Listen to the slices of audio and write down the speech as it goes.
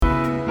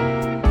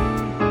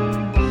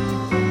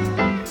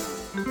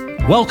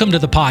Welcome to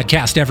the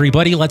podcast,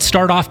 everybody. Let's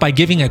start off by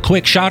giving a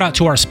quick shout out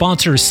to our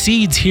sponsor,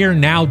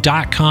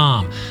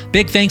 SeedsHereNow.com.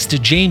 Big thanks to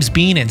James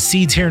Bean and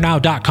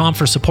SeedsHereNow.com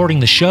for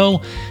supporting the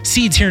show.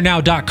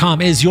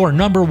 SeedsHereNow.com is your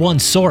number one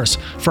source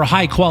for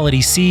high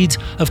quality seeds.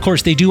 Of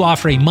course, they do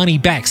offer a money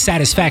back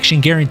satisfaction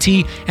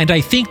guarantee, and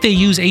I think they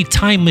use a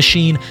time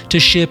machine to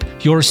ship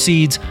your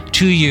seeds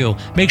to you.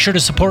 Make sure to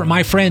support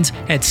my friends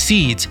at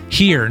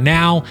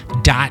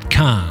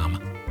SeedsHereNow.com.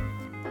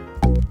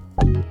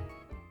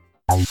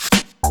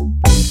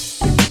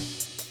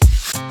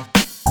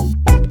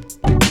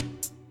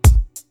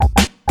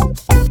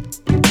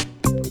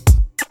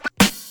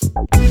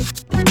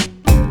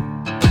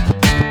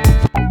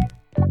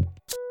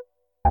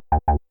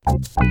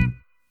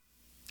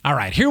 All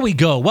right, here we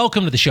go.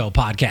 Welcome to the show,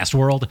 podcast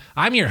world.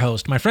 I'm your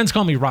host. My friends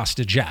call me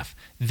Rasta Jeff.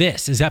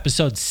 This is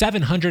episode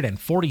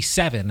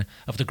 747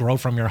 of the Grow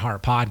From Your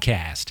Heart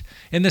podcast.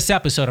 In this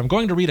episode, I'm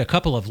going to read a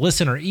couple of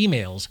listener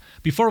emails.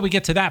 Before we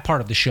get to that part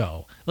of the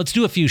show, let's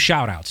do a few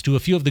shout outs to a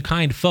few of the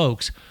kind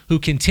folks who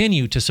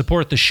continue to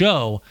support the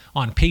show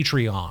on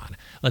Patreon.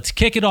 Let's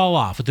kick it all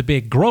off with the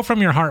big Grow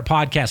From Your Heart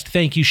podcast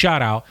thank you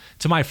shout out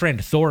to my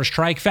friend Thor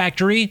Strike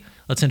Factory.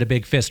 Let's send a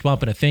big fist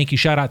bump and a thank you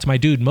shout out to my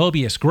dude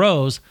Mobius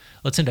Grows.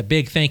 Let's send a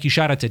big thank you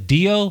shout out to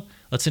Dio.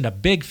 Let's send a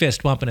big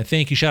fist bump and a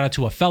thank you shout out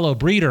to a fellow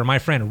breeder, my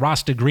friend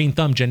Rasta Green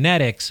Thumb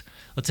Genetics.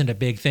 Let's send a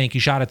big thank you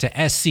shout out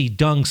to SC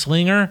Dung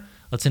Slinger.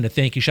 Let's send a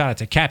thank you shout out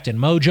to Captain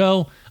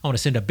Mojo. I want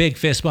to send a big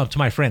fist bump to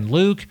my friend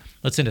Luke.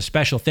 Let's send a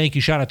special thank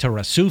you shout out to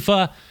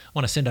Rasufa. I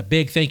want to send a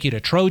big thank you to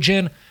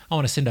Trojan. I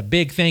want to send a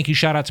big thank you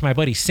shout out to my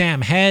buddy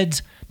Sam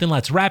Heads. Then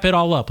let's wrap it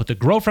all up with the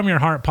Grow From Your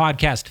Heart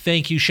podcast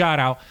thank you shout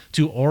out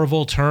to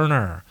Orville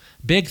Turner.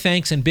 Big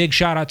thanks and big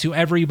shout out to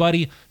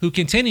everybody who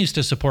continues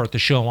to support the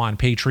show on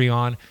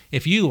Patreon.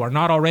 If you are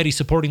not already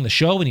supporting the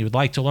show and you would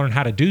like to learn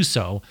how to do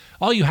so,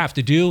 all you have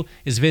to do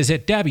is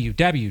visit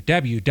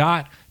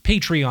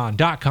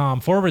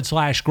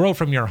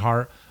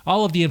www.patreon.com/growfromyourheart.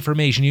 All of the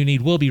information you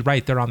need will be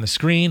right there on the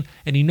screen.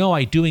 And you know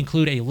I do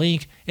include a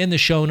link in the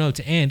show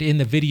notes and in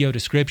the video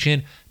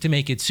description to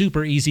make it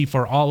super easy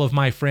for all of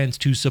my friends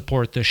to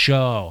support the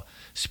show.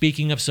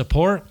 Speaking of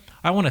support,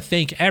 I want to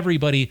thank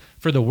everybody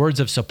for the words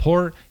of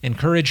support,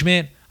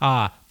 encouragement,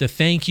 the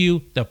thank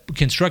you, the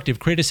constructive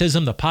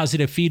criticism, the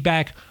positive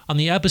feedback on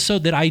the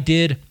episode that I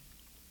did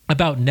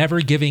about never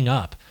giving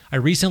up. I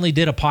recently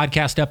did a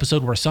podcast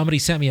episode where somebody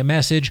sent me a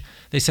message.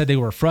 They said they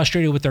were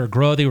frustrated with their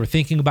grow. They were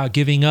thinking about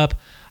giving up.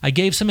 I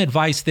gave some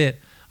advice that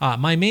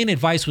my main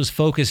advice was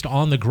focused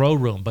on the grow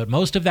room, but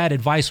most of that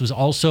advice was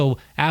also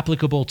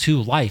applicable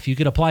to life. You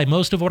could apply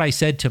most of what I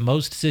said to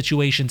most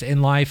situations in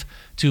life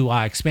to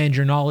expand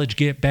your knowledge,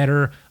 get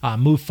better,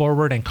 move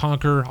forward, and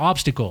conquer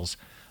obstacles.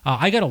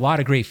 I got a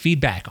lot of great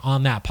feedback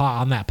on that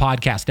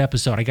podcast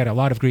episode. I got a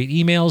lot of great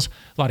emails,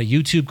 a lot of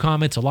YouTube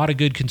comments, a lot of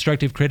good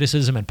constructive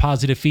criticism and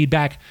positive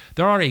feedback.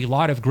 There are a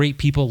lot of great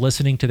people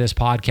listening to this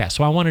podcast.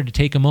 So I wanted to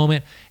take a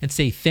moment and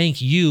say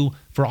thank you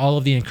for all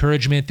of the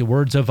encouragement, the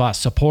words of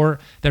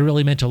support. That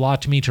really meant a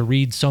lot to me to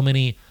read so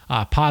many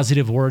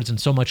positive words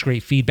and so much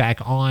great feedback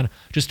on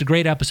just a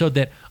great episode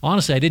that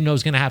honestly I didn't know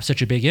was going to have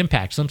such a big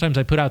impact. Sometimes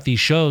I put out these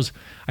shows.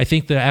 I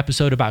think the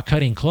episode about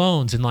cutting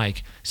clones and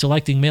like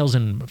selecting males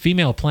and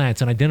female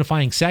plants and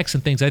identifying sex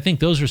and things, I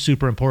think those are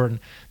super important.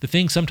 The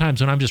things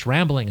sometimes when I'm just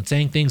rambling and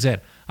saying things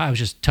that I was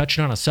just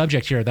touching on a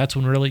subject here, that's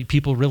when really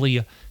people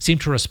really seem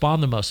to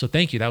respond the most. So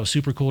thank you. That was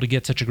super cool to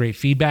get such a great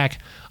feedback.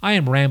 I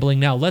am rambling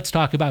now. Let's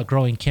talk about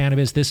growing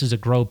cannabis. This is a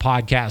Grow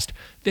podcast.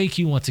 Thank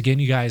you once again,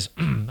 you guys.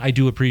 I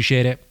do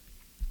appreciate it.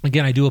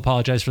 Again, I do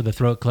apologize for the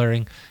throat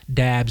clearing,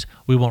 dabs.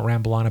 We won't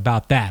ramble on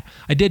about that.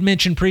 I did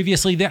mention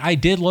previously that I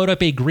did load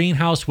up a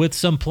greenhouse with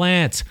some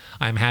plants.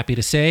 I'm happy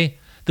to say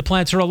the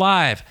plants are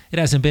alive. It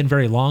hasn't been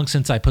very long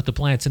since I put the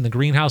plants in the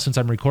greenhouse. Since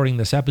I'm recording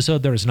this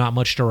episode, there is not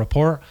much to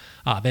report.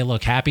 They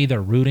look happy.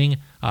 They're rooting.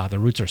 The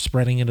roots are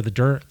spreading into the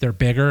dirt. They're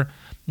bigger.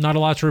 Not a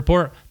lot to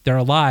report. They're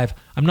alive.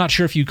 I'm not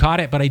sure if you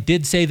caught it, but I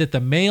did say that the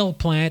male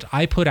plant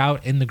I put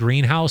out in the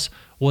greenhouse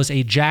was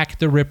a Jack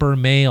the Ripper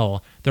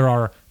male. There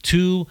are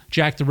 2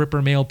 Jack the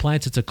Ripper male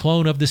plants. It's a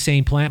clone of the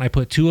same plant. I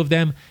put 2 of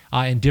them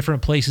in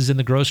different places in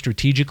the grow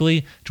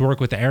strategically to work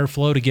with the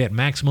airflow to get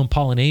maximum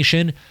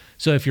pollination.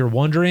 So if you're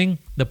wondering,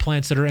 the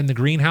plants that are in the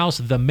greenhouse,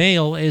 the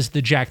male is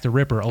the Jack the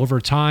Ripper.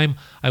 Over time,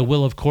 I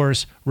will, of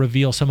course,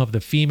 reveal some of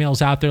the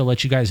females out there,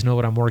 let you guys know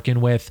what I'm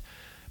working with.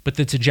 But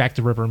that's a Jack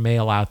the Ripper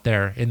male out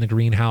there in the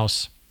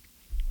greenhouse.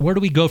 Where do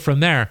we go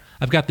from there?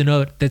 I've got the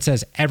note that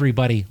says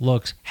everybody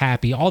looks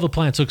happy. All the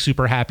plants look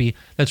super happy.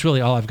 That's really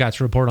all I've got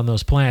to report on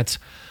those plants.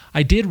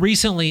 I did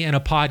recently in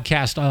a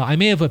podcast, I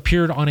may have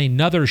appeared on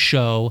another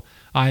show.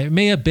 I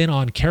may have been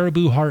on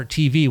Caribou Heart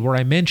TV where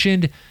I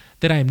mentioned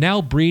that I am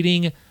now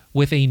breeding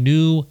with a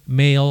new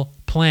male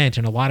plant.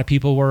 And a lot of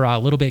people were a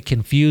little bit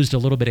confused, a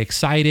little bit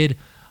excited.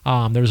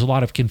 There was a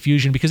lot of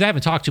confusion because I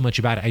haven't talked too much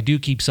about it. I do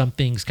keep some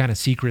things kind of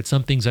secret,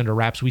 some things under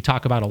wraps. We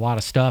talk about a lot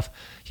of stuff.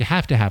 You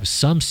have to have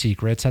some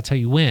secrets. That's how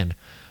you win.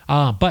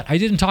 But I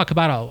didn't talk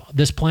about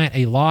this plant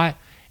a lot.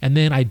 And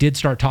then I did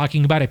start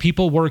talking about it.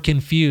 People were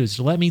confused.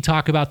 Let me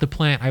talk about the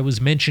plant I was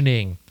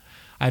mentioning.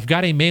 I've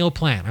got a male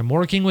plant. I'm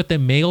working with a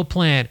male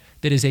plant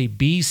that is a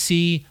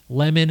BC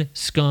lemon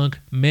skunk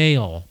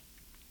male.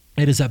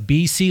 It is a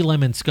BC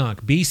lemon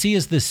skunk. BC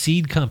is the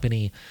seed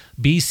company.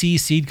 BC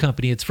Seed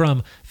Company. It's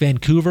from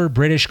Vancouver,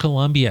 British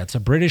Columbia. It's a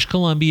British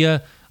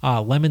Columbia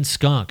lemon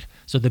skunk.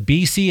 So the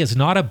BC is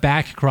not a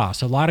back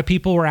cross. A lot of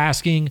people were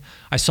asking,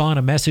 I saw on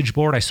a message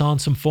board, I saw on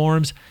some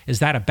forums, is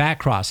that a back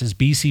cross? Is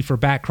BC for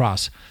back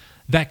cross?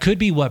 That could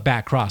be what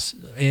back cross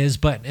is,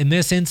 but in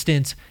this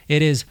instance,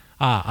 it is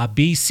a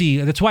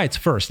BC. That's why it's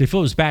first. If it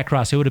was back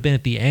cross, it would have been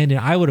at the end,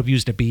 and I would have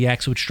used a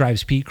BX, which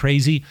drives Pete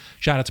crazy.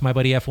 Shout out to my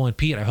buddy F1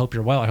 Pete. I hope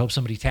you're well. I hope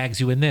somebody tags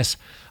you in this.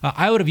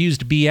 I would have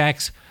used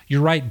BX.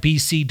 You're right,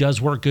 BC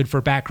does work good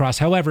for back cross.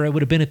 However, it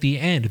would have been at the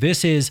end.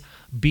 This is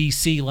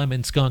BC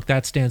Lemon Skunk.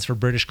 That stands for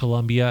British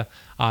Columbia.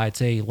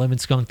 It's a lemon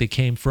skunk that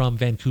came from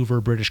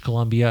Vancouver, British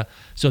Columbia.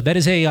 So that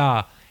is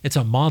it's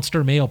a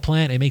monster male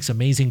plant. It makes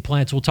amazing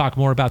plants. We'll talk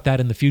more about that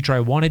in the future. I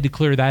wanted to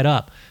clear that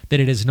up, that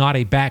it is not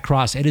a back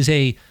cross. It is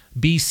a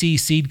BC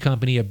Seed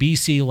Company, a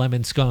BC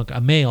lemon skunk, a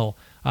male,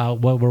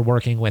 what we're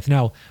working with.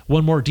 Now,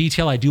 one more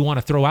detail I do want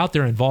to throw out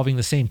there involving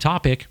the same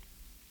topic.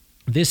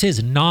 This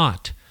is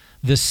not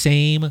the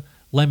same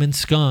lemon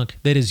skunk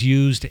that is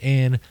used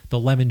in the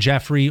Lemon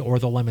Jeffrey or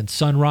the Lemon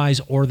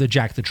Sunrise or the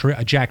Jack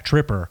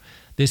Tripper.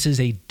 This is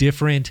a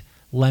different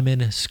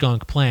lemon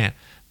skunk plant.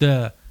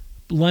 The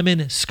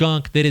lemon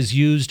skunk that is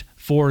used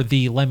for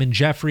the Lemon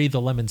Jeffrey,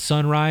 the Lemon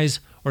Sunrise,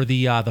 or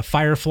the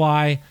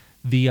Firefly,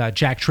 the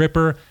Jack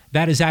Tripper,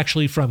 that is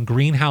actually from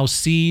Greenhouse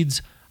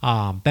Seeds.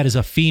 That is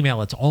a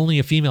female. It's only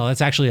a female.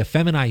 That's actually a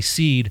feminized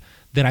seed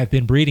that I've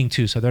been breeding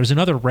to. So there's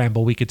another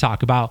ramble we could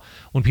talk about.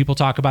 When people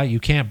talk about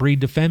you can't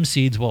breed to fem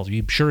seeds, well,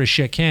 you sure as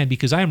shit can,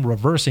 because I'm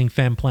reversing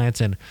fem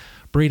plants and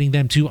breeding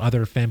them to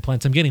other fem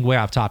plants. I'm getting way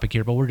off topic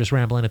here, but we're just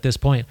rambling at this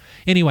point.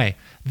 Anyway,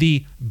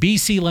 the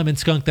BC lemon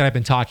skunk that I've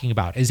been talking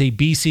about is a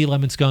BC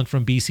lemon skunk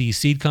from BC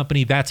Seed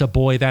Company. That's a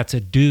boy. That's a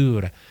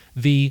dude.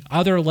 The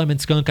other lemon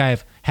skunk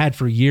I've had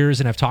for years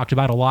and I've talked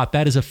about a lot,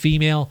 that is a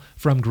female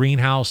from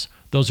Greenhouse.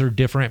 Those are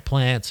different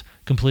plants,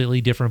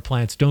 completely different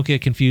plants. Don't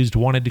get confused.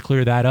 Wanted to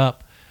clear that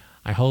up.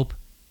 I hope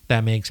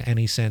that makes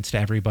any sense to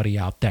everybody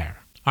out there.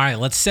 All right,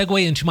 let's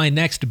segue into my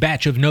next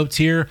batch of notes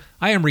here.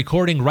 I am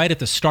recording right at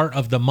the start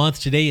of the month.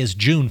 Today is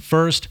June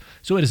 1st,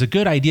 so it is a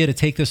good idea to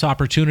take this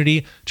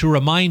opportunity to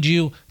remind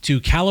you to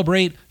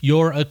calibrate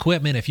your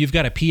equipment. If you've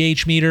got a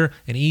pH meter,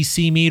 an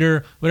EC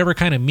meter, whatever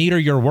kind of meter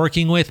you're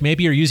working with,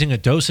 maybe you're using a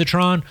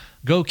dosatron,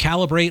 go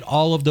calibrate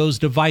all of those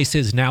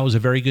devices. Now is a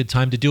very good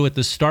time to do it.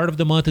 The start of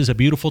the month is a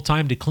beautiful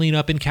time to clean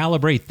up and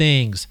calibrate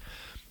things.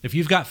 If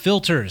you've got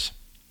filters,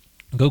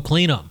 go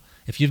clean them.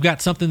 If you've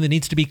got something that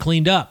needs to be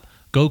cleaned up,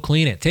 go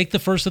clean it. Take the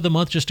first of the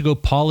month just to go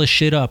polish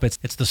shit up. It's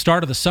the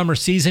start of the summer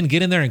season.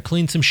 Get in there and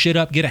clean some shit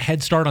up. Get a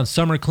head start on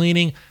summer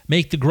cleaning.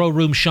 Make the grow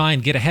room shine.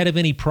 Get ahead of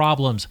any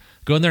problems.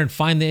 Go in there and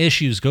find the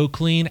issues. Go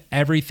clean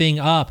everything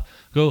up.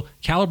 Go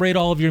calibrate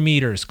all of your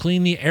meters.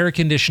 Clean the air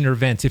conditioner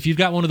vents. If you've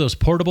got one of those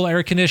portable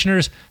air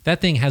conditioners, that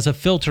thing has a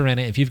filter in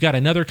it. If you've got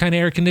another kind of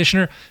air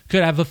conditioner,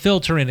 could have a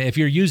filter in it. If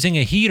you're using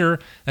a heater,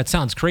 that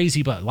sounds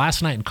crazy, but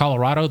last night in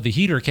Colorado, the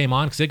heater came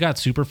on because it got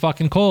super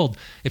fucking cold.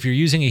 If you're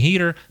using a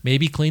heater,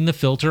 maybe clean the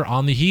filter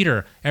on the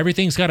heater.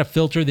 Everything's got a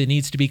filter that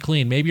needs to be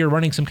cleaned. Maybe you're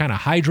running some kind of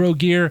hydro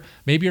gear.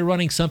 Maybe you're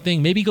running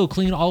something. Maybe go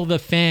clean all of the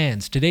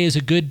fans. Today is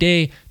a good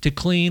day to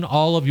clean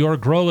all of your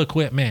grow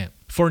equipment.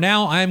 For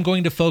now, I'm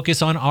going to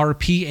focus on our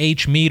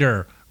pH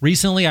meter.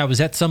 Recently, I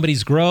was at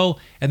somebody's grow,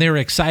 and they were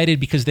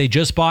excited because they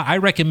just bought, I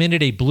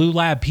recommended a Blue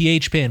Lab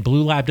pH pen.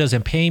 Blue Lab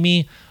doesn't pay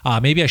me.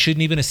 Maybe I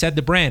shouldn't even have said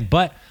the brand,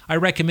 but I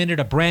recommended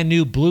a brand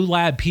new Blue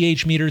Lab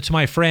pH meter to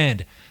my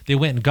friend. They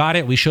went and got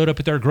it. We showed up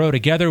at their grow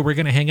together. We're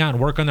going to hang out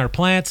and work on their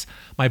plants.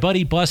 My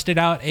buddy busted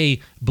out a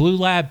Blue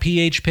Lab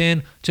pH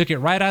pen, took it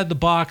right out of the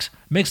box,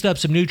 mixed up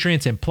some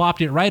nutrients, and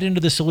plopped it right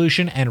into the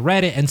solution and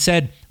read it and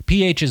said,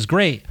 pH is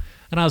great.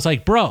 And I was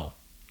like, bro,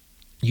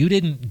 you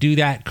didn't do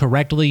that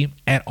correctly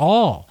at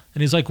all.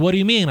 And he's like, what do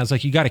you mean? I was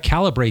like, you got to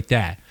calibrate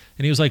that.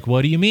 And he was like,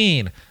 what do you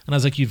mean? And I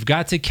was like, you've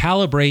got to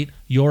calibrate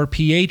your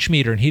pH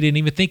meter. And he didn't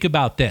even think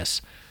about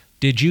this.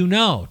 Did you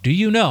know? Do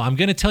you know? I'm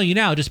going to tell you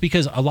now, just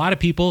because a lot of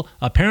people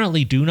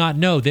apparently do not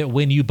know that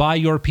when you buy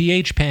your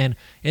pH pen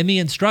in the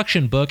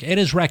instruction book, it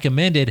is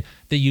recommended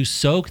that you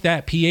soak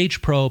that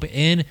pH probe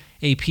in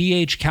a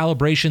pH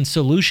calibration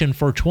solution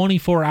for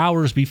 24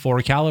 hours before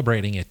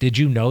calibrating it. Did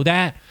you know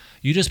that?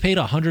 You just paid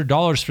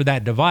 $100 for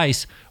that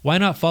device. Why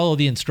not follow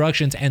the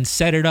instructions and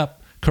set it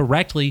up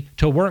correctly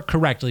to work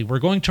correctly? We're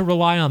going to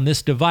rely on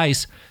this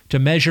device to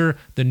measure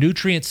the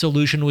nutrient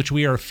solution which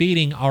we are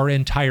feeding our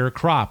entire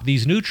crop.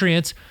 These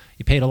nutrients,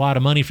 you paid a lot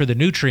of money for the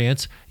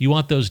nutrients. You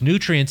want those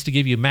nutrients to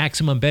give you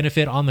maximum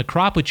benefit on the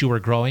crop which you are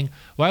growing.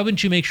 Why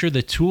wouldn't you make sure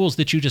the tools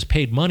that you just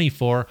paid money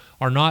for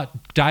are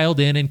not dialed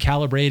in and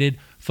calibrated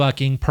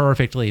fucking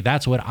perfectly?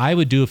 That's what I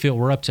would do if it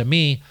were up to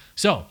me.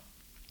 So,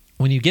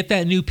 when you get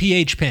that new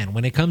pH pen,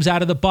 when it comes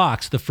out of the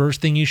box, the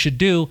first thing you should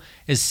do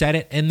is set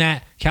it in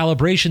that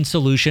calibration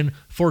solution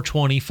for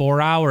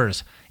 24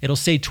 hours. It'll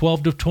say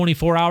 12 to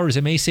 24 hours.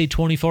 It may say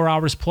 24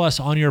 hours plus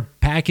on your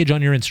package,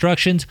 on your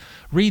instructions.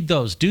 Read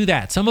those. Do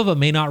that. Some of them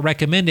may not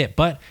recommend it,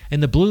 but in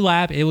the Blue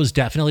Lab, it was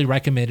definitely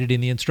recommended in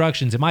the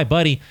instructions. And my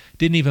buddy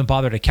didn't even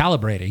bother to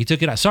calibrate it. He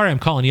took it out. Sorry, I'm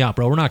calling you out,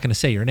 bro. We're not going to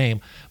say your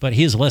name, but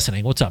he is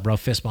listening. What's up, bro?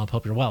 Fist bump.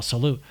 Hope you're well.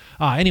 Salute.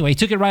 Anyway, he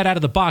took it right out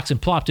of the box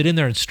and plopped it in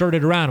there and stirred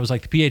it around. It was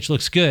like, the pH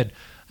looks good.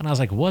 And I was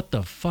like, what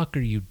the fuck are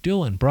you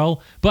doing,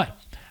 bro? But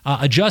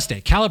adjust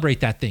it, calibrate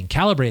that thing,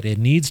 calibrate it. It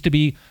needs to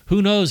be,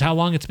 who knows how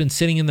long it's been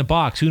sitting in the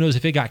box? Who knows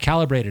if it got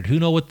calibrated? Who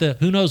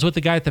knows what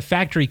the guy at the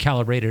factory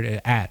calibrated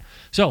it at?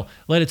 So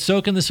let it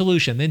soak in the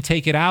solution, then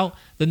take it out.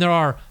 Then there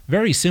are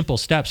very simple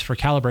steps for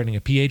calibrating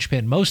a pH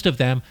pen. Most of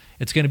them,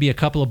 it's going to be a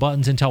couple of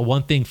buttons until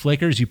one thing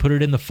flickers. You put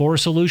it in the 4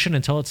 solution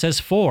until it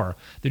says 4.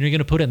 Then you're going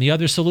to put it in the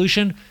other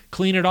solution,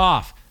 clean it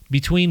off.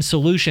 Between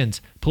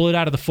solutions, pull it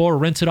out of the 4,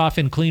 rinse it off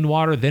in clean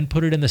water, then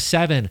put it in the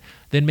 7,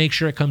 then make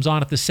sure it comes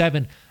on at the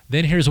 7.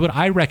 Then here's what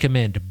I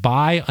recommend.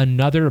 Buy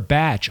another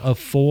batch of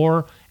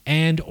 4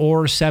 and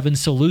or 7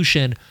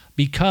 solution,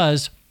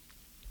 because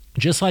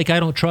just like I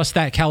don't trust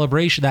that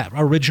calibration, that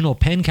original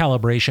pen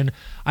calibration,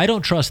 I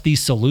don't trust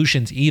these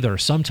solutions either.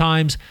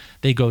 Sometimes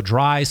they go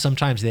dry,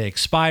 sometimes they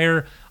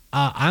expire.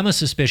 I'm a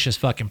suspicious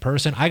fucking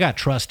person. I got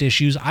trust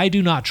issues. I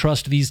do not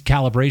trust these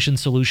calibration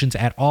solutions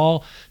at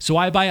all. So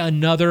I buy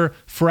another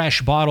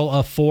fresh bottle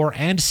of 4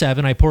 and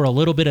 7. I pour a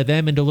little bit of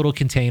them into little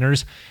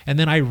containers, and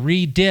then I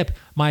re-dip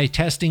my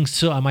testing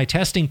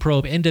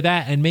probe into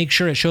that and make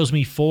sure it shows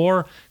me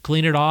 4,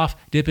 clean it off,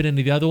 dip it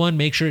into the other one,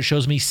 make sure it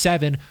shows me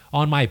 7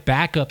 on my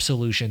backup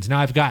solutions. Now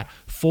I've got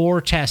 4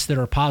 tests that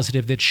are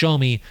positive that show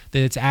me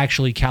that it's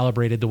actually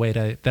calibrated the way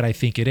that I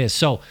think it is.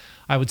 So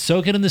I would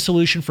soak it in the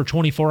solution for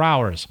 24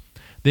 hours.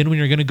 Then when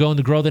you're going to go in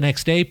the grow the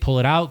next day, pull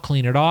it out,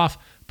 clean it off,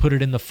 put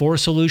it in the 4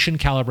 solution,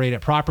 calibrate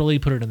it properly,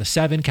 put it in the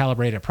 7,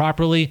 calibrate it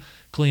properly,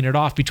 clean it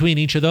off between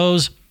each of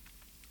those.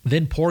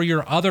 Then pour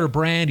your other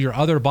brand, your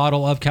other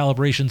bottle of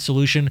calibration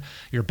solution.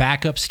 Your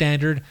backup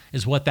standard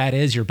is what that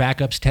is, your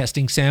backup's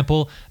testing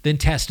sample. Then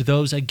test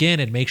those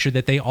again and make sure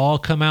that they all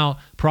come out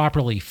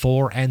properly,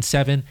 4 and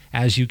 7,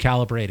 as you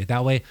calibrate it.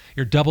 That way,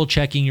 you're double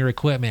checking your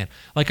equipment.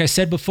 Like I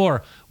said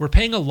before, we're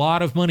paying a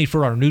lot of money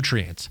for our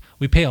nutrients.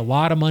 We pay a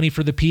lot of money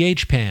for the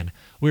pH pen.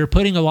 We're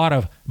putting a lot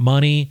of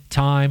money,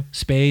 time,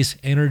 space,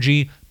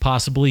 energy,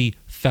 possibly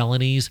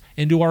felonies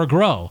into our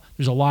grow.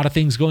 There's a lot of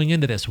things going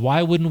into this.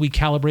 Why wouldn't we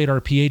calibrate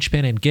our pH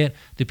pen and get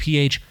the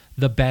pH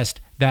the best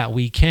that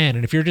we can?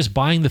 And if you're just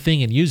buying the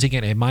thing and using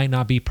it, it might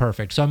not be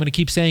perfect. So I'm going to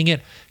keep saying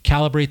it.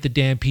 Calibrate the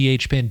damn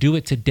pH pen. Do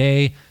it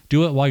today.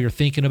 Do it while you're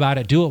thinking about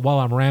it. Do it while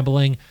I'm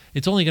rambling.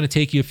 It's only going to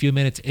take you a few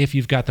minutes if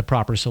you've got the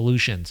proper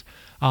solutions.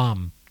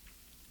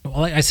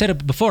 Like I said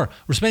it before,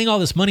 we're spending all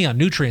this money on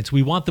nutrients.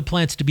 We want the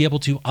plants to be able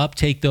to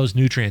uptake those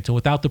nutrients, and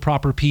without the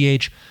proper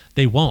pH,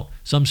 they won't.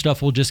 Some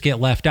stuff will just get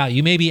left out.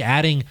 You may be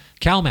adding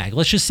CalMag.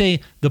 Let's just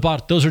say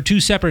those are 2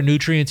 separate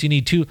nutrients. You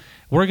need 2.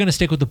 We're going to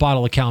stick with the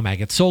bottle of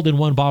CalMag. It's sold in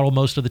one bottle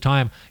most of the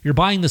time. You're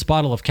buying this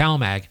bottle of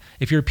CalMag.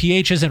 If your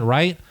pH isn't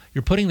right,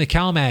 you're putting the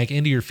CalMag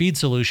into your feed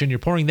solution. You're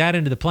pouring that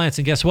into the plants,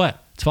 and guess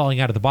what? It's falling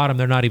out of the bottom.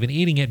 They're not even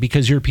eating it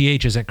because your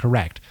pH isn't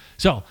correct.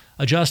 So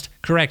adjust,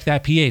 correct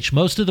that pH.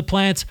 Most of the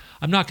plants,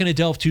 I'm not going to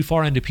delve too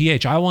far into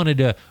pH. I wanted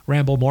to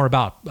ramble more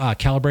about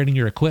calibrating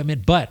your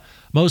equipment, but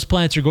most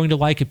plants are going to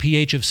like a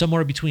pH of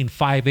somewhere between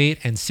 5.8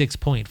 and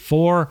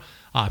 6.4.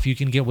 If you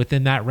can get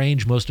within that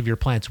range, most of your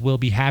plants will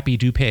be happy.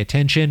 Do pay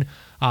attention.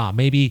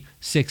 Maybe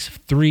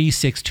 6.3,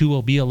 6.2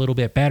 will be a little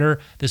bit better.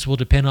 This will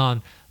depend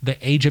on the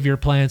age of your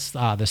plants,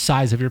 the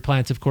size of your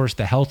plants, of course,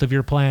 the health of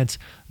your plants,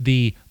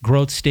 the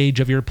growth stage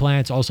of your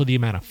plants, also the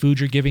amount of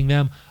food you're giving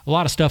them. A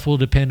lot of stuff will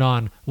depend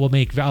on,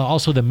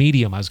 also the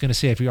medium. I was going to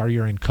say, if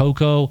you're in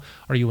cocoa,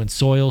 are you in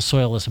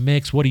soilless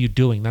mix? What are you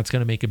doing? That's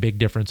going to make a big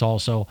difference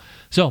also.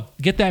 So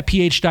get that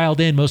pH dialed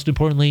in. Most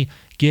importantly,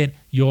 get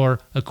your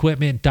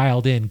equipment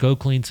dialed in. Go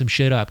clean some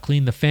shit up.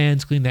 Clean the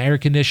fans, clean the air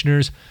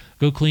conditioners,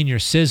 go clean your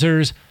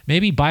scissors.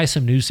 Maybe buy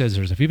some new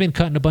scissors. If you've been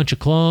cutting a bunch of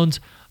clones,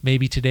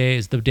 maybe today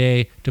is the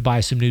day to buy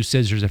some new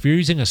scissors. If you're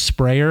using a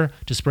sprayer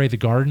to spray the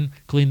garden,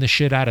 clean the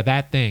shit out of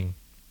that thing.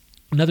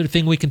 Another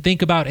thing we can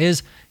think about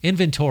is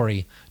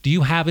inventory. Do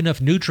you have enough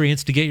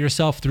nutrients to get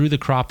yourself through the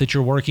crop that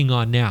you're working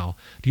on now?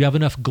 Do you have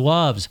enough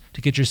gloves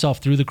to get yourself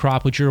through the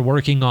crop which you're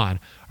working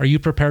on? Are you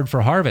prepared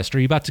for harvest? Are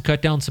you about to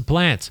cut down some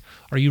plants?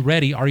 Are you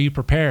ready? Are you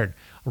prepared?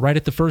 Right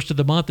at the first of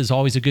the month is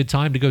always a good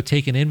time to go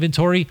take an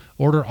inventory,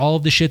 order all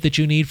of the shit that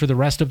you need for the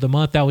rest of the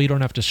month. That way you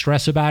don't have to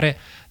stress about it.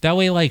 That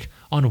way, like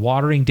on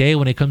watering day,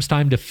 when it comes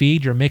time to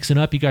feed, you're mixing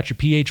up, you got your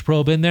pH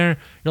probe in there.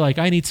 You're like,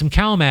 I need some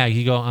CalMag.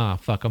 You go,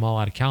 fuck, I'm all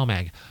out of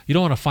CalMag. You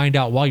don't want to find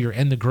out while you're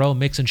in the grow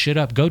mixing shit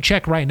up. Go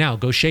check right now.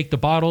 Go shake the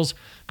bottles.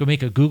 Go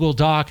make a Google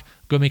Doc.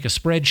 Go make a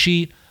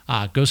spreadsheet.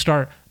 Go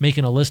start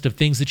making a list of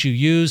things that you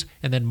use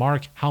and then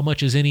mark how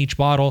much is in each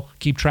bottle.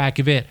 Keep track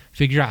of it.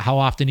 Figure out how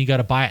often you got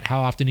to buy it,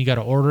 how often you got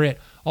to order it.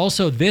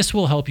 Also, this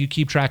will help you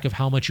keep track of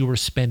how much you were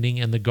spending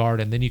in the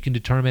garden. Then you can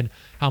determine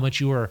how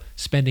much you are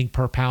spending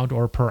per pound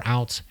or per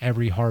ounce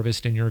every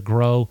harvest in your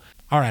grow.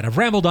 All right, I've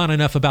rambled on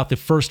enough about the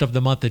first of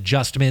the month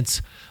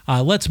adjustments.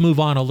 Let's move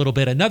on a little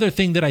bit. Another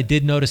thing that I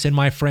did notice in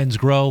my friend's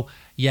grow,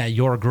 yeah,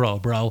 your grow,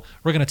 bro.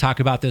 We're going to talk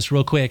about this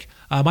real quick.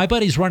 My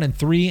buddy's running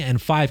 3 and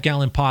 5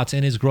 gallon pots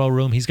in his grow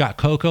room. He's got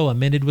cocoa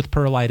amended with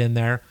perlite in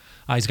there.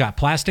 He's got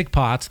plastic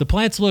pots. The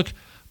plants look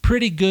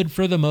pretty good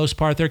for the most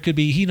part.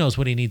 He knows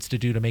what he needs to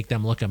do to make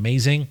them look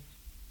amazing.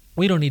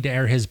 We don't need to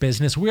air his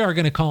business. We are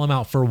going to call him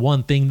out for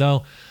one thing,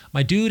 though.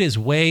 My dude is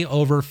way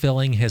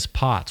overfilling his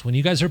pots. When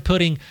you guys are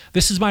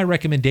this is my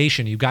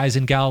recommendation. You guys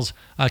and gals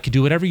can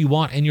do whatever you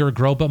want in your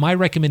grow, but my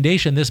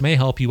recommendation, this may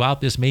help you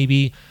out. This may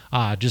be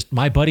just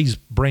my buddy's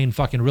brain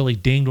fucking really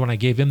dinged when I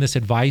gave him this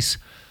advice.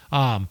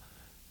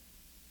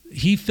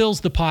 He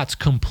fills the pots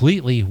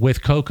completely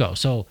with cocoa.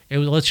 So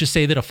let's just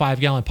say that a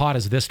 5 gallon pot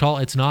is this tall.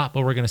 It's not,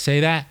 but we're going to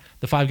say that.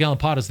 The 5 gallon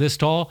pot is this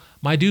tall.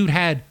 My dude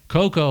had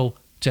cocoa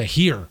to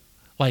here.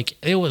 Like,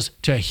 it was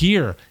to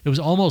here. It was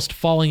almost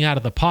falling out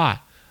of the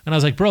pot. And I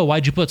was like, bro,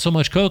 why'd you put so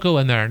much cocoa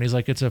in there? And he's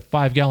like, it's a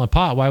 5 gallon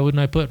pot. Why wouldn't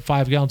I put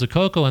 5 gallons of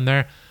cocoa in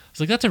there? I was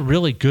like, that's a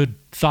really good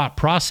thought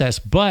process,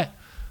 but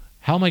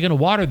how am I going to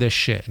water this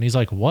shit? And he's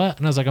like, what?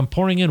 And I was like, I'm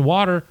pouring in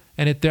water,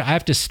 and I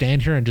have to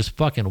stand here and just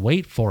fucking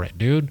wait for it,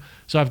 dude.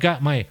 So I've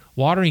got my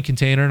watering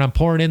container, and I'm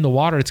pouring in the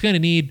water. It's going to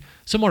need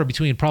somewhere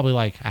between probably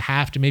like a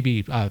half to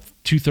maybe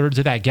 2/3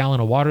 of that gallon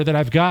of water that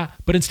I've got.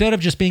 But instead of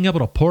just being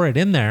able to pour it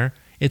in there,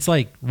 it's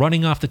like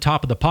running off the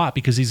top of the pot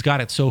because he's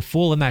got it so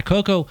full. And that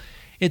cocoa,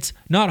 it's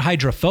not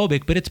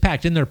hydrophobic, but it's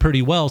packed in there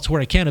pretty well to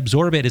where I can't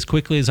absorb it as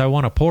quickly as I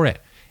want to pour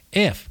it.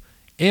 If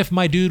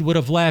my dude would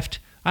have left,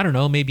 I don't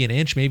know, maybe an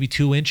inch, maybe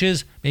 2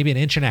 inches, maybe an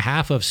inch and a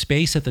half of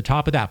space at the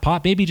top of that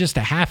pot, maybe just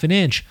a half an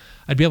inch,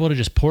 I'd be able to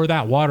just pour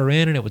that water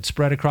in and it would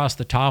spread across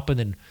the top and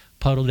then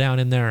puddle down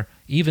in there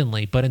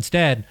evenly. But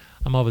instead,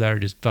 I'm over there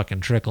just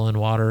fucking trickling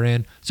water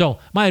in. So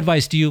my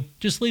advice to you,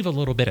 just leave a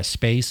little bit of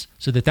space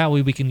so that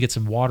way we can get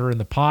some water in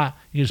the pot.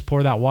 You just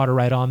pour that water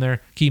right on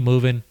there, keep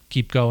moving,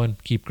 keep going,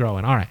 keep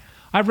growing. All right.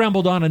 I've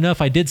rambled on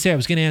enough. I did say I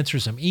was going to answer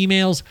some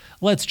emails.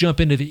 Let's jump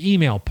into the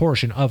email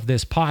portion of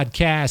this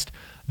podcast.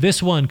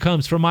 This one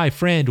comes from my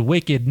friend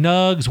Wicked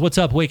Nugs. What's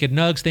up, Wicked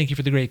Nugs? Thank you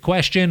for the great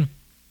question.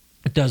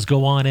 It does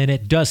go on and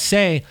it does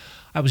say,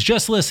 I was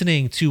just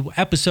listening to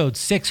episode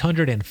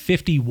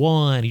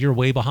 651. You're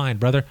way behind,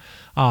 brother.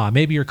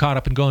 Maybe you're caught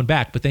up and going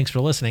back, but thanks for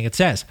listening. It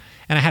says,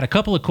 and I had a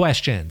couple of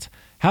questions.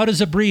 How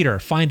does a breeder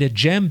find a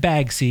gem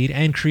bag seed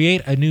and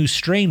create a new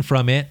strain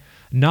from it,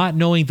 not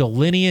knowing the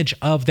lineage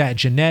of that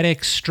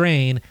genetic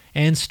strain,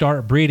 and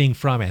start breeding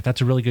from it? That's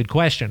a really good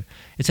question.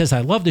 It says,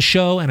 I love the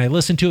show and I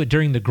listen to it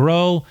during the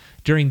grow,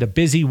 during the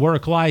busy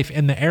work life,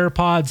 and the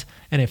AirPods,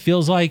 and it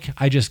feels like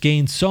I just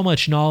gained so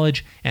much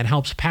knowledge and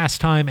helps pass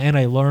time, and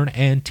I learn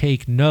and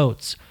take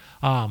notes.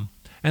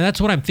 And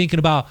that's what I'm thinking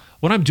about.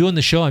 When I'm doing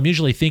the show, I'm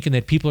usually thinking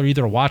that people are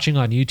either watching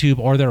on YouTube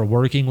or they're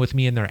working with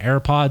me in their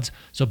AirPods.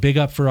 So big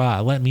up for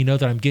letting me know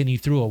that I'm getting you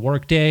through a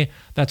work day.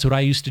 That's what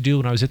I used to do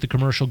when I was at the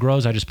commercial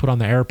grows. I just put on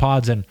the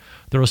AirPods and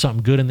throw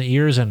something good in the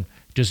ears and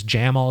just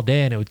jam all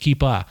day. And it would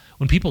keep,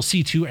 when people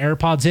see 2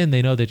 AirPods in,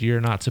 they know that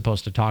you're not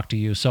supposed to talk to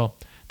you. So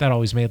that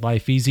always made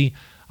life easy.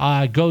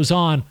 Goes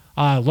on,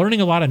 learning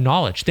a lot of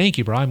knowledge. Thank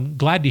you, bro. I'm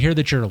glad to hear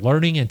that you're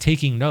learning and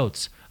taking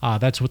notes.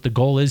 That's what the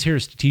goal is here,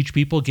 is to teach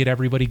people, get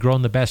everybody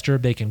growing the best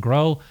herb they can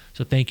grow.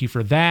 So thank you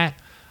for that.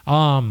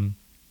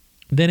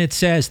 Then it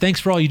says, thanks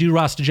for all you do,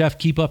 Rasta Jeff.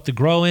 Keep up the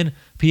growing.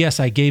 P.S.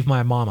 I gave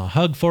my mom a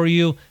hug for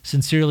you.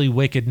 Sincerely,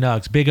 Wicked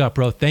Nugs. Big up,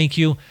 bro. Thank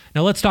you.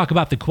 Now let's talk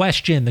about the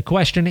question. The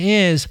question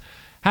is,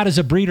 how does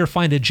a breeder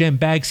find a gem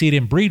bag seed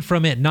and breed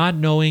from it, not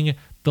knowing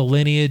the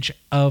lineage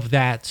of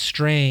that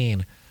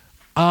strain?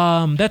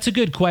 That's a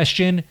good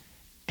question.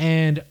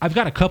 And I've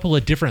got a couple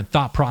of different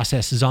thought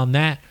processes on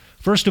that.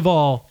 First of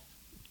all,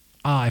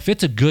 if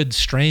it's a good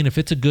strain, if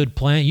it's a good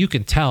plant, you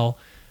can tell.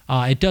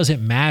 It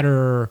doesn't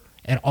matter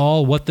at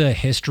all what the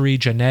history,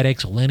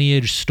 genetics,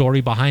 lineage,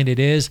 story behind it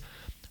is.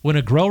 When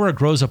a grower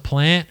grows a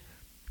plant,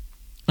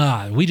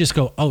 we just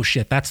go, oh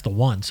shit, that's the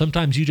one.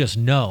 Sometimes you just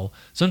know.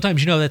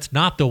 Sometimes you know that's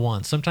not the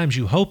one. Sometimes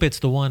you hope it's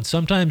the one.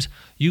 Sometimes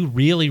you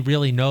really,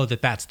 really know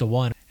that that's the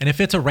one. And if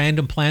it's a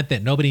random plant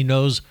that nobody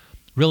knows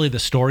really the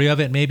story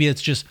of it, maybe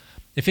it's just,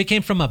 if it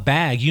came from a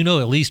bag, you know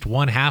at least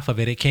one half of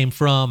it. It came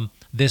from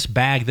this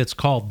bag that's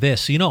called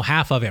this. So you know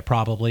half of it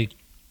probably.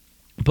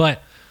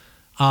 But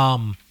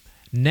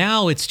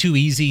now it's too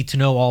easy to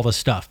know all the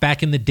stuff.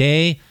 Back in the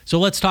day, so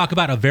let's talk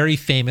about a very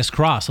famous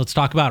cross. Let's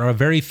talk about a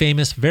very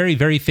famous, very,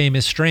 very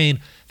famous strain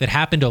that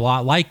happened a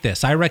lot like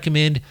this. I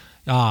recommend,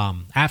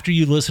 after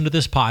you listen to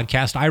this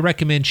podcast, I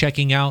recommend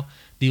checking out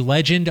The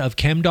Legend of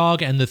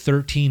ChemDog and the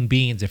 13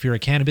 Beans. If you're a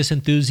cannabis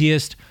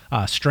enthusiast,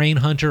 a strain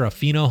hunter, a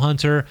pheno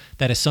hunter,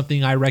 that is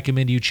something I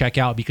recommend you check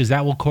out because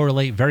that will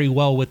correlate very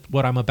well with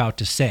what I'm about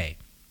to say.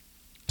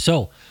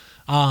 So,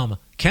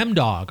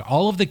 ChemDog,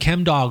 all of the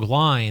ChemDog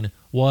line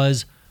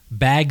was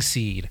bag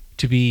seed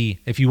to be,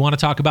 if you want to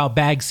talk about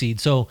bag seed.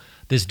 So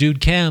this dude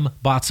Chem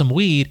bought some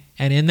weed,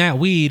 and in that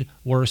weed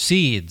were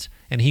seeds,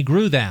 and he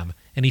grew them.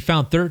 And he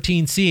found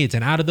 13 seeds,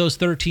 and out of those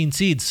 13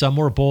 seeds, some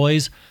were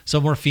boys,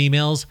 some were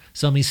females,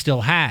 some he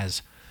still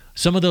has.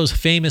 Some of those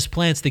famous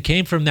plants that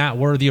came from that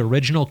were the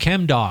original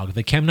Chem Dog,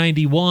 the Chem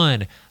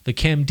 91, the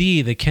Chem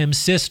D, the Chem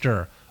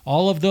Sister.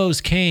 All of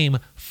those came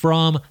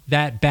from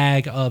that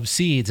bag of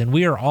seeds. And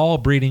we are all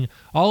breeding,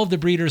 all of the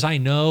breeders I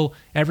know,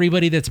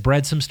 everybody that's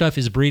bred some stuff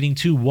is breeding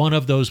to one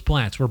of those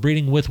plants. We're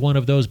breeding with one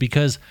of those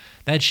because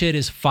that shit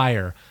is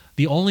fire.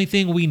 The only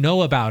thing we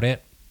know about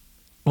it,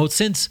 well,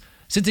 since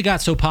it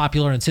got so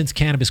popular and since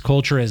cannabis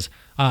culture has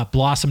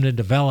blossomed and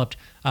developed,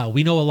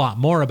 we know a lot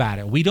more about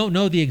it. We don't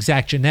know the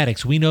exact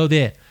genetics. We know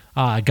that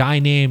a guy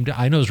named,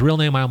 I know his real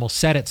name, I almost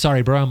said it.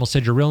 Sorry, bro, I almost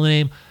said your real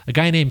name. A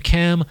guy named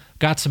Chem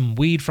got some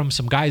weed from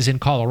some guys in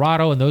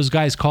Colorado, and those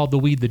guys called the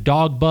weed the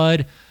dog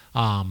bud.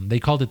 They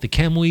called it the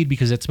Chem weed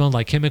because it smelled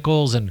like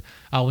chemicals, and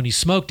when you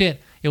smoked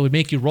it, it would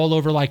make you roll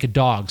over like a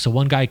dog. So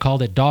one guy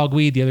called it dog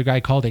weed, the other guy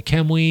called it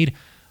Chem weed.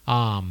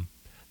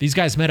 These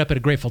guys met up at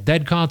a Grateful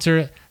Dead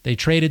concert. They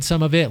traded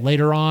some of it.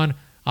 Later on,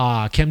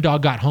 Chem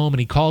Dog got home and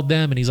he called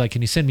them and he's like,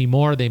 can you send me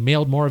more? They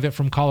mailed more of it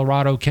from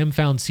Colorado. Chem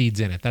found seeds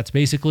in it. That's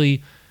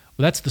basically,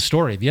 well, that's the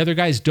story. The other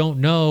guys don't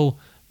know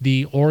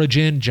the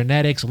origin,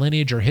 genetics,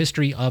 lineage, or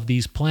history of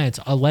these plants.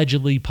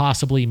 Allegedly,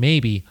 possibly,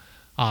 maybe.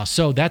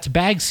 So that's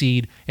bag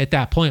seed at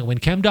that point. When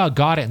Chem Dog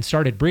got it and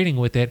started breeding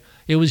with it,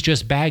 it was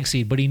just bag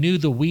seed, but he knew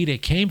the weed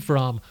it came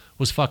from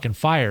was fucking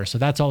fire. So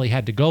that's all he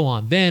had to go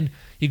on. Then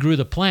he grew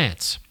the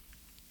plants.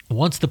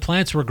 Once the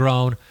plants were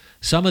grown,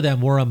 some of them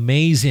were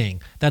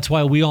amazing. That's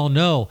why we all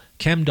know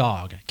Chem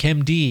Dog,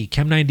 Chem D,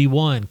 Chem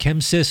 91,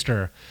 Chem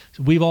Sister.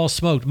 We've all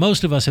smoked.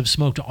 Most of us have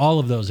smoked all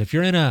of those. If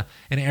you're in an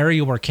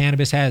area where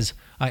cannabis has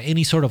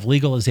any sort of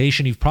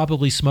legalization, you've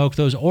probably smoked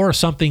those, or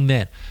something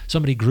that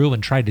somebody grew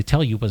and tried to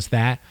tell you was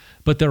that.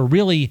 But they're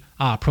really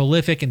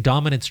prolific and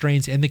dominant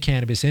strains in the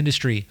cannabis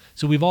industry.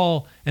 So we've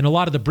all, and a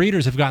lot of the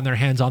breeders have gotten their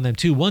hands on them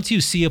too. Once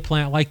you see a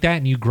plant like that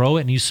and you grow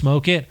it and you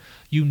smoke it,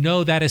 you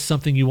know that is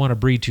something you want to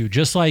breed to.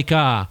 Just like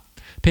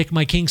pick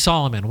my King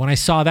Solomon. When I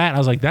saw that, I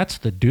was like, that's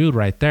the dude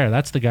right there.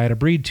 That's the guy to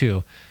breed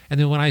to. And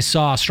then when I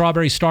saw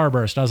Strawberry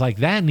Starburst, I was like,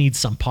 that needs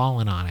some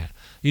pollen on it.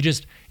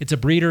 It's a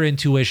breeder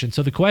intuition.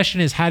 So the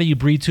question is, how do you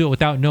breed to it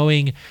without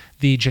knowing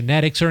the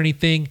genetics or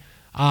anything?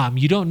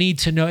 You don't need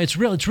to know. It's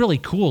really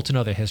cool to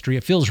know the history.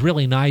 It feels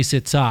really nice.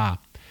 It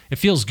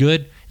feels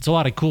good. It's a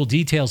lot of cool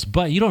details,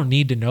 but you don't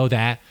need to know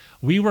that.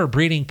 We were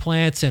breeding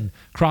plants and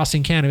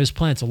crossing cannabis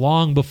plants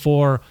long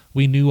before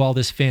we knew all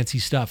this fancy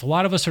stuff. A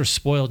lot of us are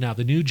spoiled now.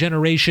 The new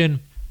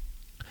generation,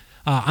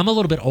 I'm a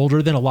little bit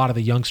older than a lot of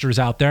the youngsters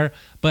out there,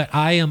 but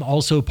I am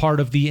also part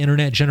of the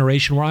internet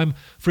generation where I'm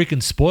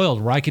freaking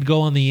spoiled, where I could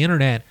go on the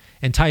internet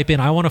and type in,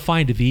 I want to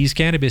find these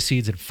cannabis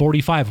seeds, and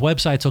 45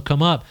 websites will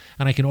come up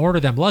and I can order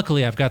them.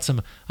 Luckily, I've got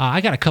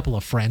I got a couple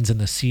of friends in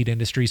the seed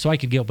industry, so I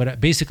could get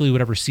basically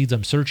whatever seeds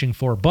I'm searching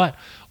for, but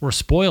we're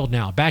spoiled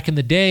now. Back in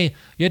the day,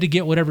 you had to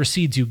get whatever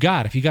seeds you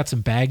got. If you got some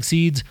bag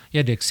seeds, you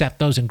had to accept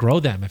those and grow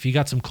them. If you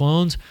got some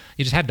clones,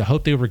 you just had to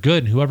hope they were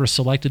good, and whoever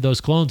selected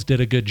those clones did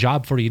a good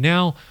job for you.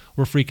 Now,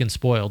 we're freaking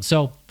spoiled.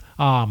 So,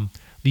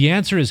 the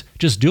answer is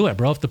just do it,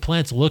 bro. If the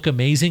plants look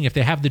amazing, if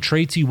they have the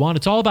traits you want,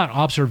 it's all about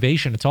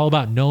observation. It's all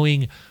about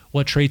knowing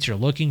what traits you're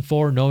looking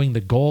for, knowing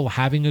the goal,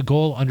 having a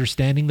goal,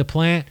 understanding the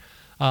plant,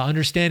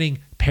 understanding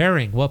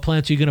pairing. What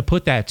plants are you going to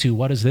put that to?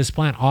 What does this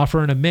plant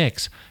offer in a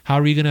mix? How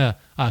are you going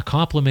to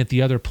complement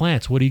the other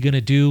plants? What are you going to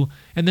do?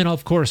 And then,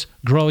 of course,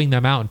 growing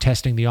them out and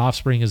testing the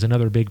offspring is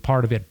another big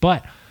part of it.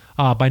 But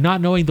by not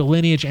knowing the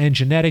lineage and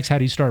genetics, how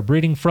do you start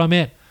breeding from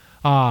it?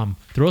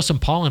 Throw some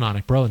pollen on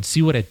it, bro, and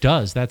see what it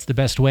does. That's the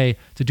best way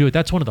to do it.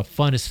 That's one of the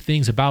funnest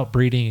things about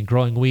breeding and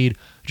growing weed,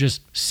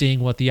 just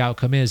seeing what the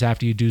outcome is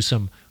after you do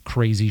some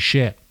crazy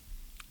shit.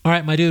 All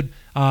right, my dude,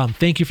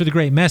 thank you for the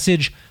great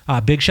message.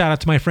 Big shout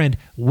out to my friend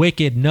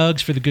Wicked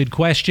Nugs for the good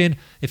question.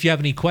 If you have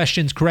any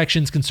questions,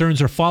 corrections,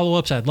 concerns, or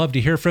follow-ups, I'd love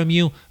to hear from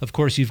you. Of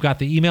course, you've got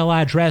the email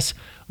address.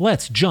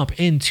 Let's jump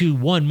into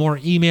one more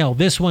email.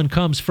 This one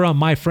comes from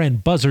my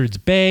friend Buzzards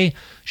Bay.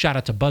 Shout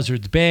out to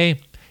Buzzards Bay.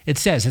 It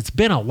says, it's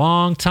been a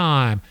long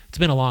time. It's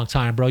been a long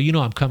time, bro. You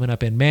know I'm coming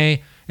up in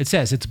May. It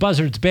says, it's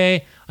Buzzards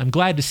Bay. I'm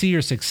glad to see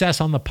your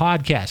success on the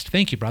podcast.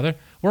 Thank you, brother.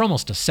 We're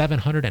almost to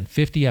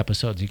 750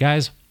 episodes, you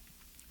guys.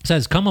 It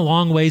says, come a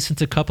long way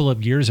since a couple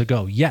of years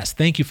ago. Yes,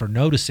 thank you for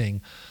noticing.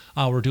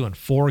 We're doing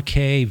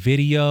 4K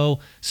video.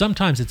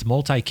 Sometimes it's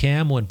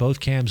multicam when both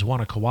cams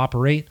want to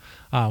cooperate.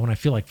 When I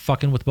feel like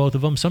fucking with both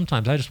of them.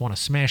 Sometimes I just want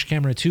to smash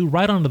camera 2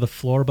 right onto the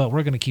floor, but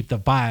we're going to keep the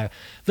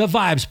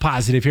vibes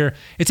positive here.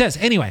 It says,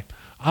 anyway,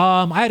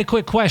 I had a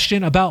quick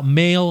question about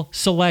male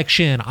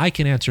selection. I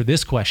can answer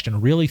this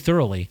question really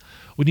thoroughly.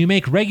 When you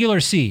make regular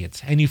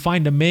seeds and you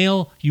find a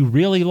male you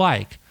really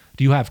like,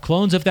 do you have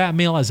clones of that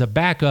male as a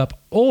backup,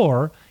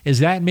 or is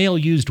that male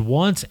used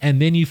once and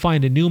then you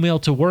find a new male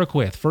to work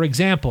with? For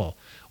example,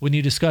 when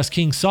you discuss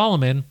King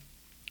Solomon,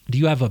 do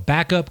you have a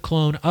backup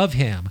clone of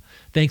him?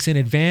 Thanks in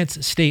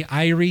advance. Stay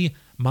irie,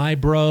 my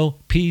bro.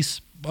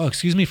 Peace. Oh,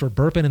 excuse me for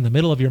burping in the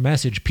middle of your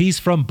message. Peace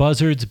from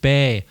Buzzards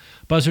Bay.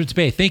 Buzzards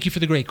Bay, thank you for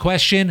the great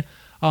question.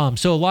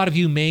 So a lot of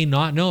you may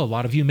not know, a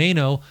lot of you may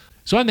know,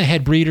 So I'm the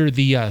head breeder,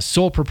 the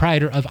sole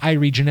proprietor of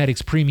Irie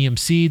Genetics Premium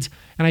Seeds,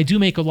 and I do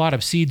make a lot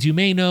of seeds. You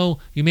may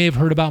have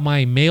heard about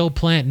my male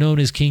plant known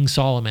as King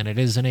Solomon. It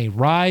is in a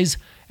Rise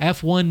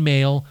F1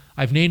 male.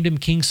 I've named him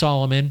King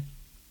Solomon.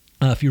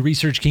 If you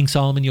research King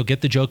Solomon, you'll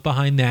get the joke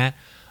behind that.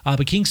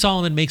 But King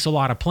Solomon makes a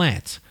lot of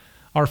plants.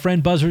 Our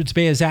friend Buzzards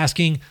Bay is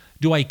asking,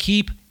 do I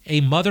keep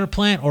a mother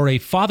plant or a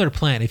father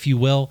plant, if you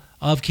will,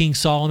 of King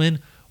Solomon?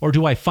 Or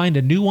do I find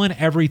a new one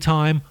every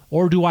time?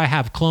 Or do I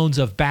have clones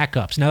of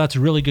backups? Now, that's a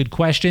really good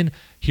question.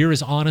 Here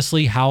is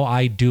honestly how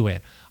I do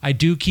it. I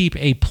do keep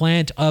a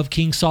plant of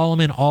King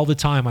Solomon all the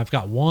time. I've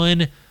got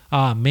one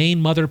main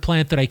mother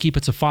plant that I keep.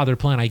 It's a father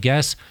plant, I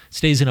guess. It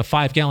stays in a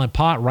 5-gallon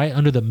pot right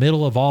under the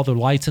middle of all the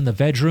lights in the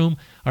veg room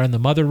or in the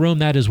mother room.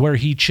 That is where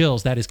he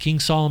chills. That is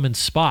King Solomon's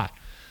spot.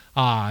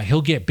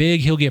 He'll get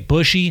big. He'll get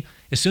bushy.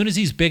 As soon as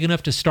he's big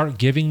enough to start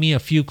giving me a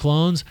few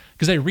clones,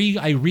 because I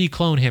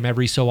re-clone him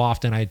every so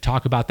often. I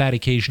talk about that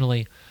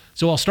occasionally.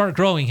 So I'll start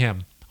growing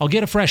him. I'll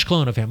get a fresh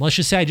clone of him. Let's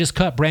just say I just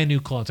cut brand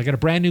new clones. I got a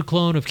brand new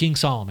clone of King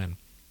Solomon.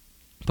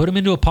 Put him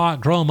into a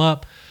pot, grow him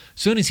up.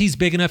 As soon as he's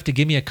big enough to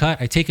give me a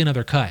cut, I take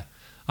another cut.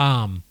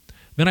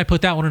 Then I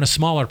put that one in a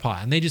smaller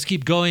pot, and they just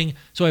keep going.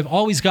 So I've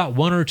always got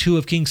one or two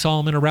of King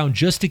Solomon around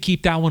just to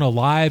keep that one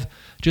alive,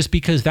 just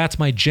because that's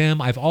my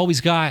gem. I've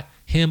always got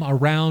him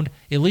around,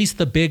 at least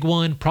the big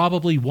one,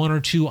 probably one or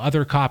two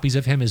other copies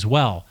of him as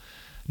well.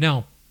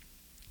 Now,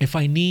 if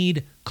I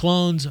need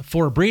clones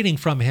for breeding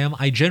from him,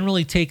 I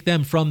generally take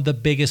them from the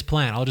biggest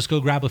plant. I'll just go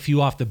grab a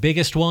few off the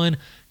biggest one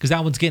because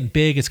that one's getting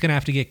big. It's going to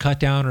have to get cut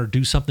down or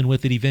do something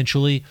with it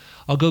eventually.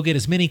 I'll go get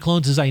as many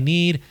clones as I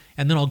need,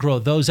 and then I'll grow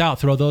those out,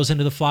 throw those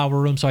into the flower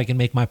room so I can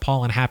make my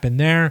pollen happen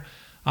there.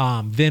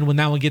 Then when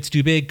that one gets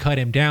too big, cut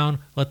him down,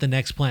 let the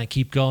next plant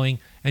keep going,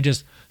 and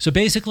just... So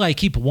basically, I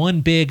keep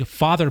one big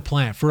father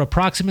plant for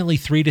approximately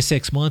 3 to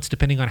 6 months,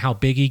 depending on how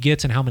big he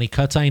gets and how many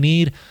cuts I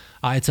need.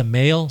 It's a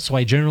male, so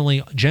I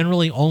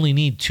generally only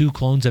need 2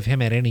 clones of him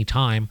at any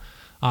time,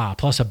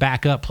 plus a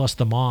backup, plus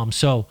the mom.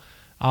 So,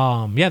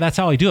 yeah, that's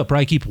how I do it. But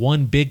I keep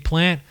one big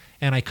plant,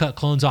 and I cut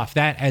clones off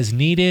that as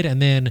needed,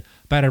 and then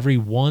about every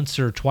once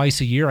or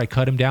twice a year, I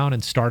cut him down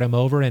and start him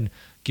over and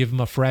give him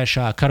a fresh,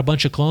 cut a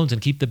bunch of clones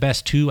and keep the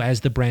best 2 as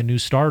the brand new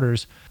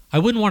starters. I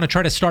wouldn't want to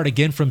try to start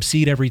again from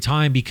seed every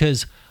time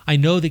because I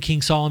know that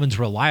King Solomon's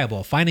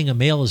reliable. Finding a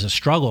male is a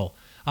struggle.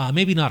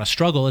 Maybe not a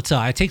struggle. It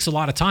takes a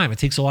lot of time. It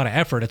takes a lot of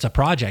effort. It's a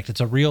project. It's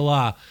a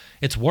real,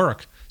 it's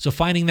work. So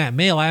finding that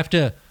male, I have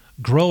to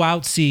grow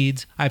out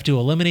seeds. I have to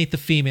eliminate the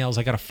females.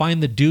 I got to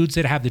find the dudes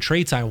that have the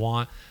traits I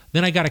want.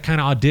 Then I got to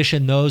kind of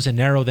audition those and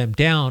narrow them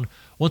down.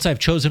 Once I've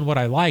chosen what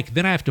I like,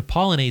 then I have to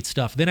pollinate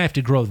stuff. Then I have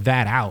to grow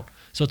that out.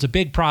 So it's a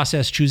big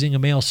process choosing a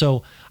male.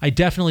 So I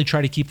definitely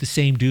try to keep the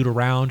same dude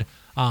around.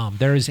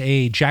 There's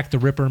a Jack the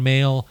Ripper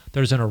male.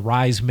 There's an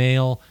Arise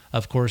male.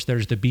 Of course,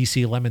 there's the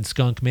BC Lemon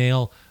Skunk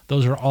male.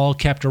 Those are all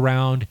kept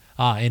around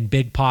in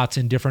big pots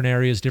in different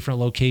areas, different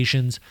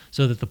locations,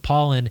 so that the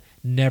pollen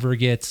never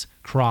gets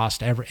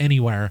crossed ever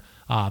anywhere.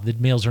 The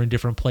males are in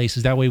different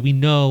places. That way we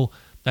know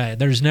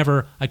there's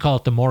never, I call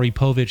it the Maury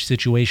Povich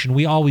situation.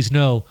 We always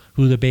know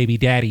who the baby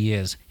daddy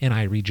is in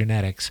Irie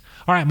Genetics.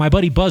 All right, my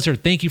buddy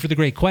Buzzard, thank you for the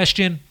great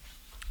question.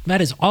 That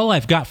is all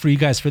I've got for you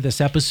guys for this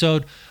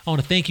episode. I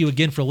want to thank you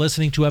again for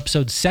listening to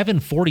episode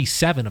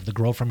 747 of the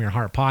Grow From Your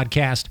Heart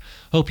podcast.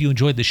 Hope you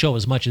enjoyed the show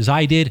as much as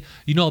I did.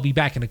 You know I'll be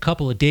back in a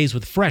couple of days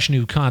with fresh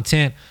new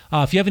content.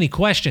 If you have any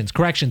questions,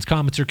 corrections,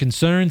 comments, or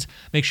concerns,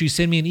 make sure you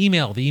send me an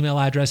email. The email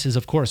address is,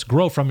 of course,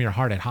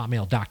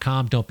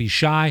 growfromyourheart@hotmail.com. Don't be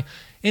shy.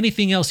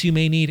 Anything else you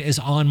may need is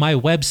on my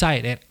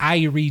website at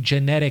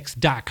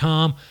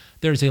iriegenetics.com.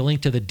 There's a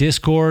link to the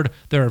Discord.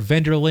 There are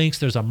vendor links.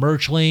 There's a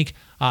merch link.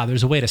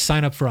 There's a way to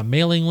sign up for a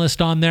mailing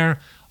list on there.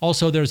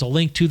 Also, there's a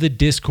link to the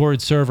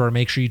Discord server.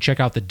 Make sure you check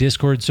out the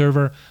Discord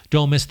server.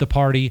 Don't miss the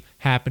party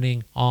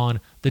happening on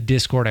the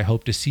Discord. I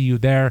hope to see you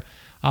there.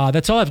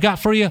 That's all I've got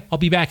for you. I'll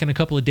be back in a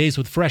couple of days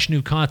with fresh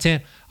new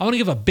content. I want to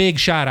give a big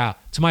shout out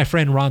to my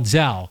friend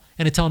Ronzel.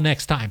 And until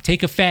next time,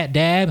 take a fat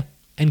dab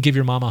and give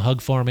your mama a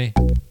hug for me.